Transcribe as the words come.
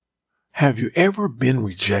Have you ever been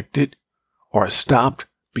rejected or stopped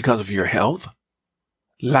because of your health?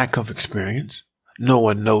 Lack of experience? No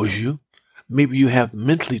one knows you? Maybe you have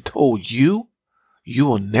mentally told you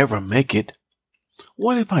will never make it.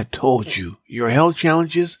 What if I told you your health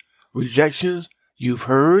challenges, rejections you've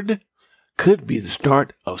heard could be the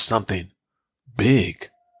start of something big?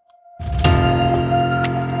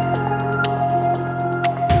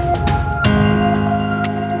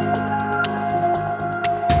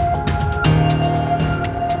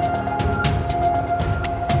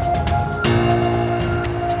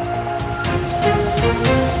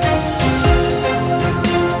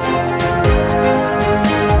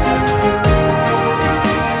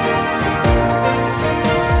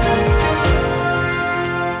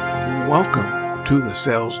 Welcome to the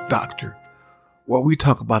Sales Doctor, where we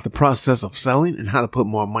talk about the process of selling and how to put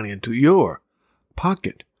more money into your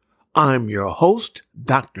pocket. I'm your host,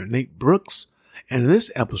 Dr. Nate Brooks, and in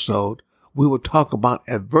this episode, we will talk about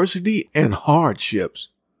adversity and hardships.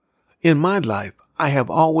 In my life, I have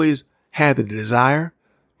always had the desire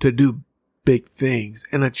to do big things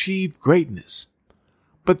and achieve greatness.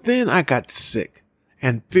 But then I got sick,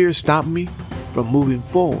 and fear stopped me from moving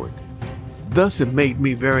forward. Thus, it made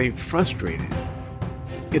me very frustrated.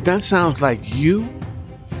 If that sounds like you,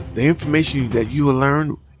 the information that you will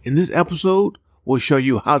learn in this episode will show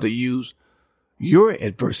you how to use your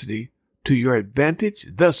adversity to your advantage,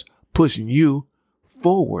 thus pushing you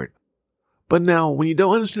forward. But now, when you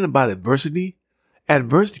don't understand about adversity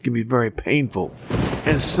can be very painful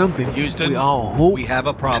and something Houston, we all hope we have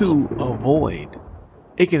a problem. to avoid.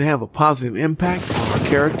 It can have a positive impact on our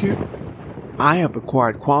character. I have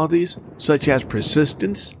acquired qualities such as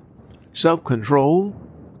persistence, self-control,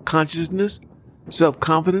 consciousness,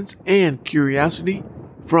 self-confidence, and curiosity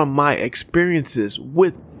from my experiences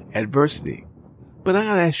with adversity. But I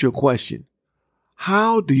gotta ask you a question.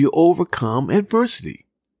 How do you overcome adversity?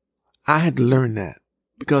 I had to learn that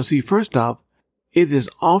because, see, first off, it is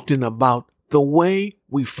often about the way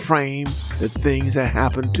we frame the things that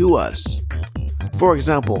happen to us. For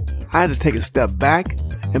example, I had to take a step back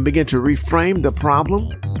and begin to reframe the problem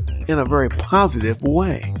in a very positive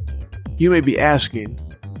way. You may be asking,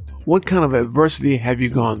 what kind of adversity have you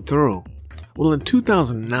gone through? Well, in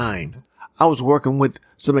 2009, I was working with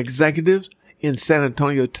some executives in San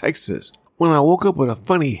Antonio, Texas, when I woke up with a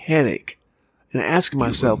funny headache and asking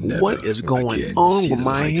myself, what is going on with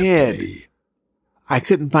my head? I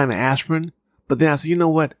couldn't find an aspirin, but then I said, you know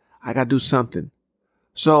what? I got to do something.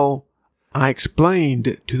 So I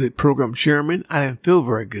explained to the program chairman I didn't feel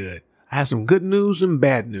very good. I had some good news and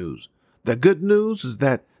bad news. The good news is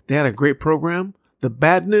that they had a great program. The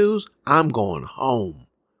bad news, I'm going home.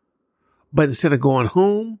 But instead of going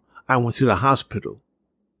home, I went to the hospital.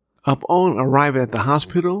 Upon arriving at the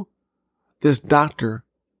hospital, this doctor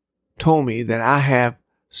told me that I have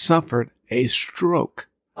suffered a stroke,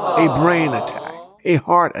 a brain attack, a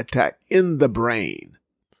heart attack in the brain.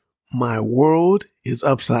 My world is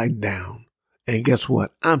upside down. And guess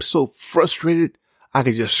what? I'm so frustrated, I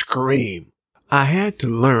could just scream. I had to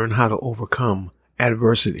learn how to overcome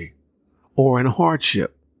adversity or in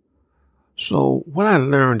hardship. So what I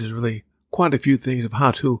learned is really quite a few things of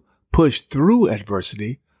how to push through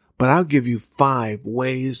adversity, but I'll give you 5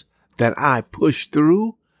 ways that I push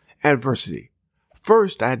through adversity.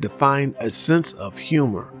 First, I had to find a sense of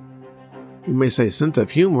humor. You may say, sense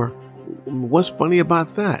of humor? What's funny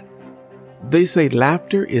about that? They say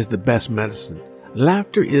laughter is the best medicine.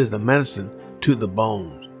 Laughter is the medicine to the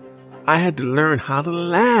bones. I had to learn how to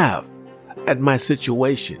laugh at my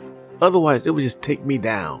situation. Otherwise, it would just take me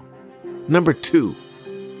down. Number 2,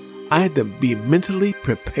 I had to be mentally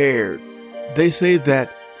prepared. They say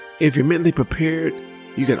that if you're mentally prepared,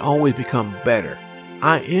 you can always become better.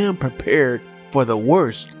 I am prepared for the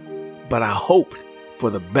worst, but I hoped for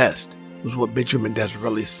the best, was what Benjamin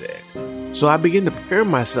Disraeli said. So I began to prepare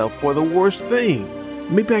myself for the worst thing.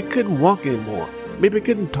 Maybe I couldn't walk anymore. Maybe I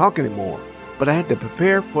couldn't talk anymore. But I had to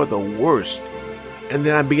prepare for the worst. And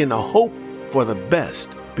then I began to hope for the best.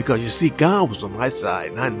 Because you see, God was on my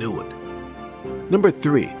side and I knew it. Number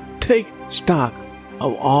 3, take stock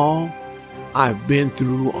of all I've been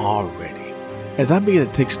through already. As I began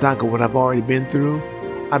to take stock of what I've already been through,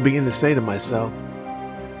 I began to say to myself,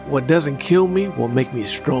 what doesn't kill me will make me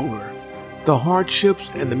stronger. The hardships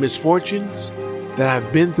and the misfortunes that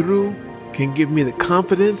I've been through can give me the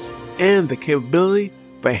confidence and the capability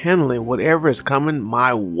for handling whatever is coming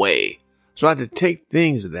my way. So I had to take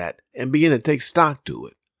things of that and begin to take stock to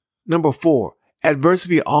it. Number 4,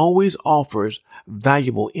 adversity always offers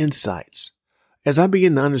valuable insights. As I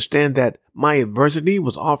began to understand that my adversity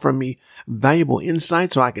was offering me valuable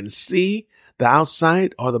insights so I can see the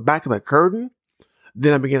outside or the back of the curtain,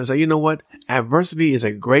 then I began to say, you know what? Adversity is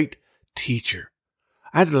a great teacher.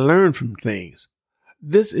 I had to learn from things.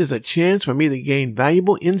 This is a chance for me to gain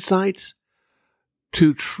valuable insights,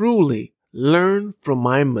 to truly learn from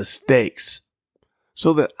my mistakes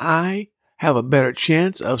so that I have a better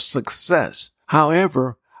chance of success.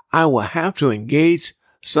 However, I will have to engage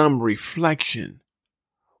some reflection.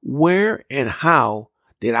 Where and how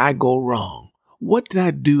did I go wrong? What did I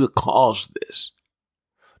do to cause this?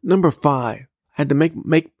 Number 5, I had to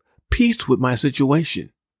make peace with my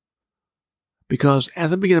situation. Because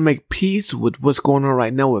as I begin to make peace with what's going on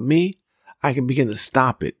right now with me, I can begin to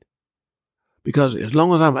stop it. Because as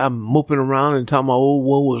long as I'm moping around and talking about, oh,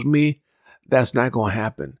 woe was me, that's not going to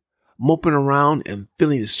happen. Moping around and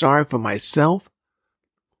feeling sorry for myself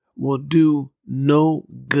will do no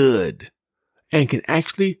good and can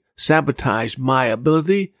actually sabotage my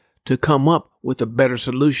ability to come up with a better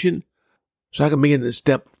solution so I can begin to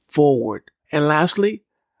step forward. And lastly,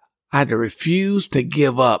 I had to refuse to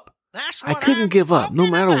give up. I couldn't give up no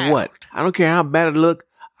matter what. I don't care how bad it looked.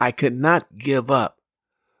 I could not give up.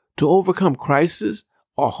 To overcome crisis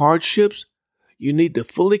or hardships, you need to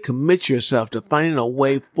fully commit yourself to finding a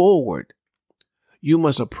way forward. You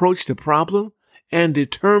must approach the problem and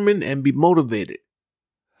determine and be motivated.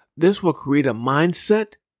 This will create a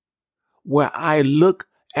mindset where I look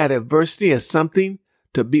at adversity as something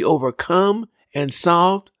to be overcome and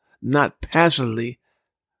solved, not passively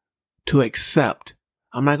to accept.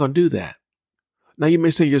 I'm not going to do that. Now you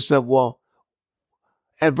may say to yourself, well,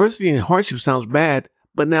 adversity and hardship sounds bad,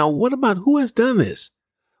 but now what about who has done this?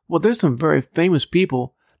 Well, there's some very famous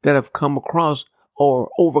people that have come across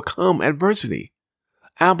or overcome adversity.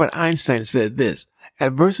 Albert Einstein said this: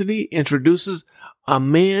 adversity introduces a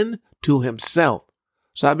man to himself.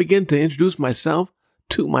 So I begin to introduce myself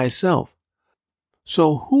to myself.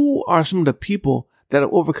 So who are some of the people that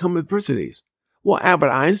have overcome adversities? Well,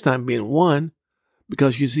 Albert Einstein being one,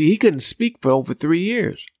 because you see, he couldn't speak for over 3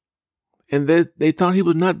 years. And they thought he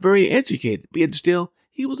was not very educated, yet still,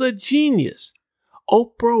 he was a genius.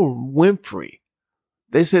 Oprah Winfrey,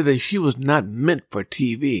 they said that she was not meant for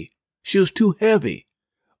TV. She was too heavy.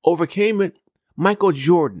 Overcame it. Michael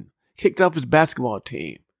Jordan kicked off his basketball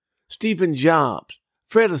team. Stephen Jobs,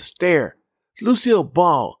 Fred Astaire, Lucille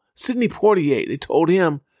Ball, Sidney Poitier, they told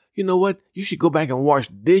him, you know what, you should go back and wash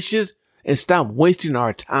dishes and stop wasting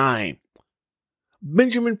our time.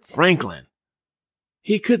 Benjamin Franklin,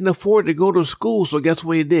 he couldn't afford to go to school, so guess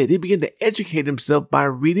what he did? He began to educate himself by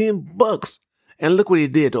reading books, and look what he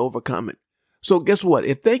did to overcome it. So guess what?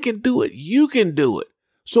 If they can do it, you can do it.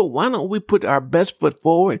 So why don't we put our best foot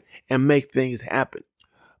forward and make things happen?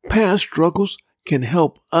 Past struggles can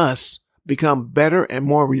help us become better and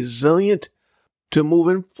more resilient to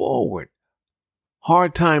moving forward.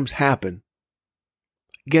 Hard times happen.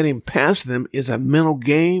 Getting past them is a mental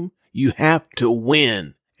game. You have to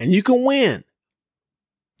win, and you can win.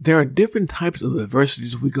 There are different types of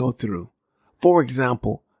adversities we go through. For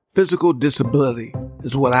example, physical disability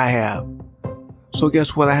is what I have. So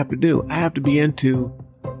guess what I have to do? I have to begin to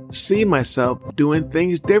see myself doing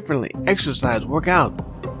things differently. Exercise, work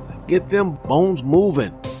out, get them bones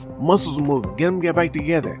moving, muscles moving, get back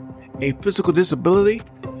together. A physical disability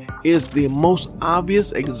is the most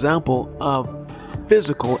obvious example of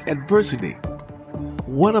physical adversity.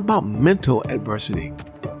 What about mental adversity?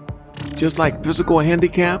 Just like physical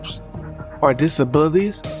handicaps or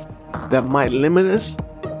disabilities that might limit us,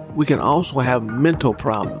 we can also have mental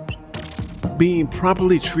problems. Being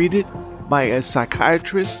properly treated by a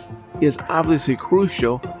psychiatrist is obviously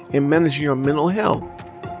crucial in managing your mental health.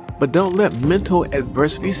 But don't let mental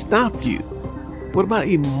adversity stop you. What about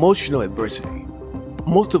emotional adversity?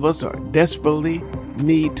 Most of us are desperately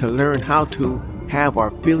need to learn how to have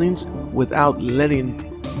our feelings without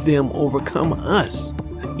letting them overcome us.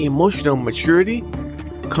 Emotional maturity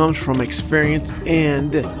comes from experience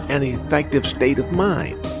and an effective state of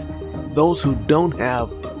mind. Those who don't have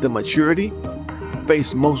the maturity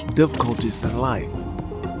face most difficulties in life.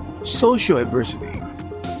 Social adversity.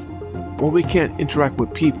 When we can't interact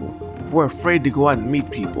with people, we're afraid to go out and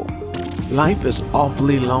meet people. Life is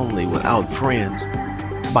awfully lonely without friends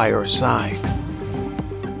by your side.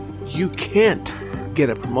 You can't get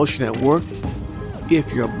a promotion at work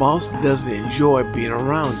if your boss doesn't enjoy being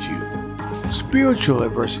around you. Spiritual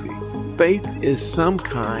adversity. Faith is some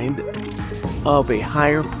kind of a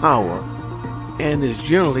higher power and is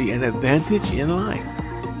generally an advantage in life.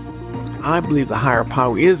 I believe the higher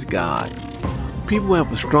power is God. People who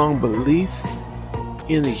have a strong belief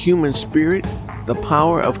in the human spirit, the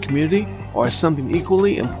power of community, or something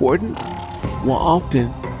equally important will often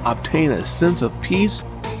obtain a sense of peace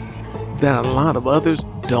that a lot of others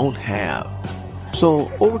don't have.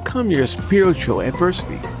 So overcome your spiritual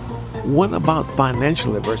adversity. What about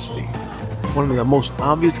financial adversity? One of the most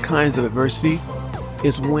obvious kinds of adversity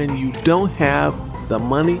is when you don't have the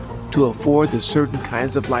money to afford the certain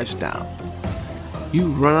kinds of lifestyle. You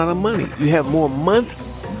run out of money. You have more month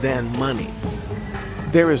than money.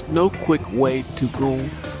 There is no quick way to go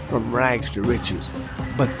from rags to riches,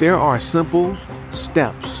 but there are simple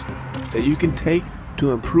steps that you can take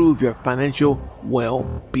to improve your financial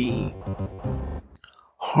well-being.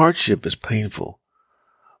 Hardship is painful,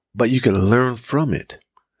 but you can learn from it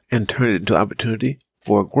and turn it into opportunity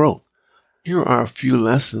for growth. Here are a few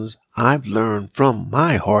lessons I've learned from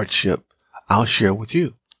my hardship I'll share with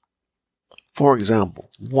you. For example,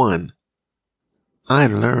 1, I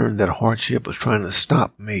learned that hardship was trying to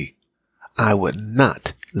stop me. I would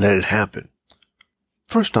not let it happen.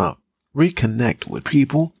 First off, reconnect with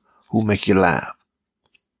people who make you laugh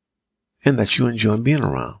and that you enjoy being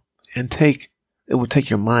around, and it will take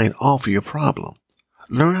your mind off of your problem.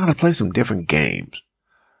 Learn how to play some different games.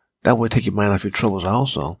 That would take your mind off your troubles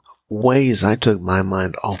also. Ways I took my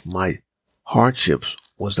mind off my hardships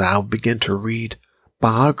was that I would begin to read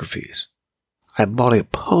biographies. I bought a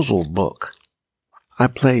puzzle book. I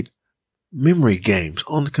played memory games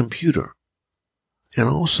on the computer. And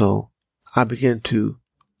also, I began to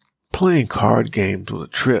playing card games with a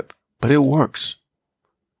trip, but it works.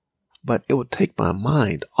 But it would take my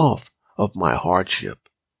mind off of my hardship.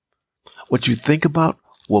 What you think about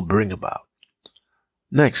will bring about.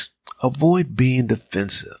 Next, avoid being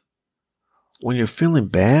defensive. When you're feeling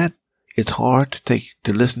bad, it's hard to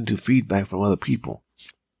listen to feedback from other people.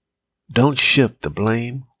 Don't shift the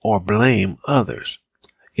blame or blame others.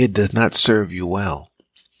 It does not serve you well.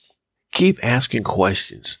 Keep asking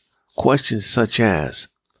questions. Questions such as,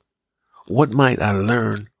 what might I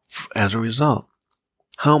learn as a result?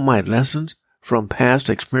 How might lessons from past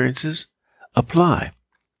experiences apply?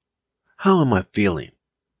 How am I feeling?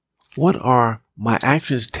 What are my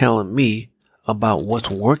actions telling me about what's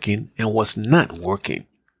working and what's not working?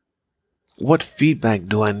 What feedback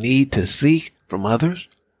do I need to seek from others?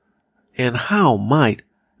 And how might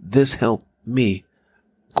this help me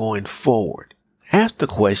going forward? Ask the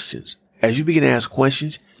questions. As you begin to ask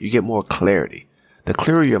questions, you get more clarity. The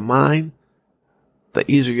clearer your mind, the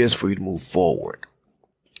easier it is for you to move forward.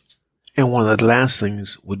 And one of the last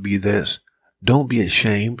things would be this. Don't be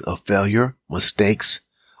ashamed of failure, mistakes,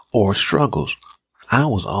 or struggles. I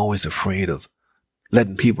was always afraid of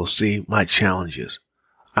letting people see my challenges.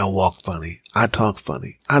 I walk funny. I talk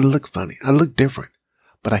funny. I look funny. I look different.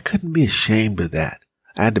 But I couldn't be ashamed of that.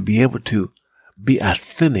 I had to be able to be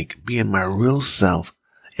authentic, be in my real self,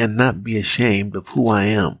 and not be ashamed of who I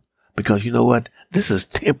am. Because you know what? This is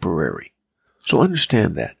temporary. So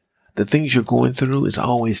understand that. The things you're going through is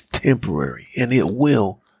always temporary, and it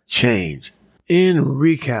will change. In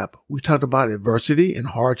recap, we talked about adversity and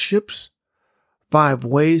hardships, 5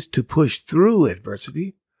 ways to push through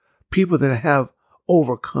adversity, people that have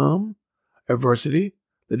overcome adversity,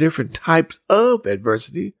 the different types of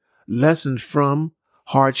adversity, lessons from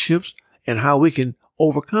hardships, and how we can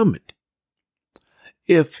overcome it.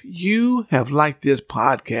 If you have liked this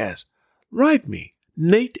podcast, write me,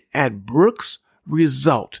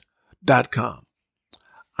 Nate@brooksresult.com.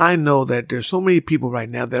 I know that there's so many people right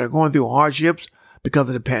now that are going through hardships because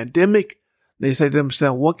of the pandemic. They say to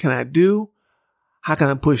themselves, what can I do? How can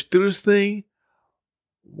I push through this thing?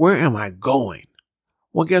 Where am I going?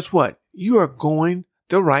 Well, guess what? You are going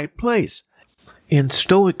the right place. In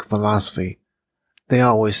Stoic philosophy, they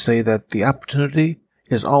always say that the opportunity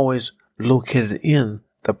is always located in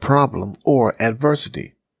the problem or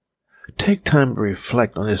adversity. Take time to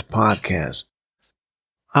reflect on this podcast.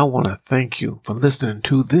 I want to thank you for listening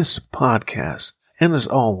to this podcast. And as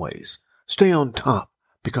always, stay on top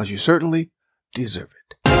because you certainly deserve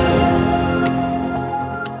it.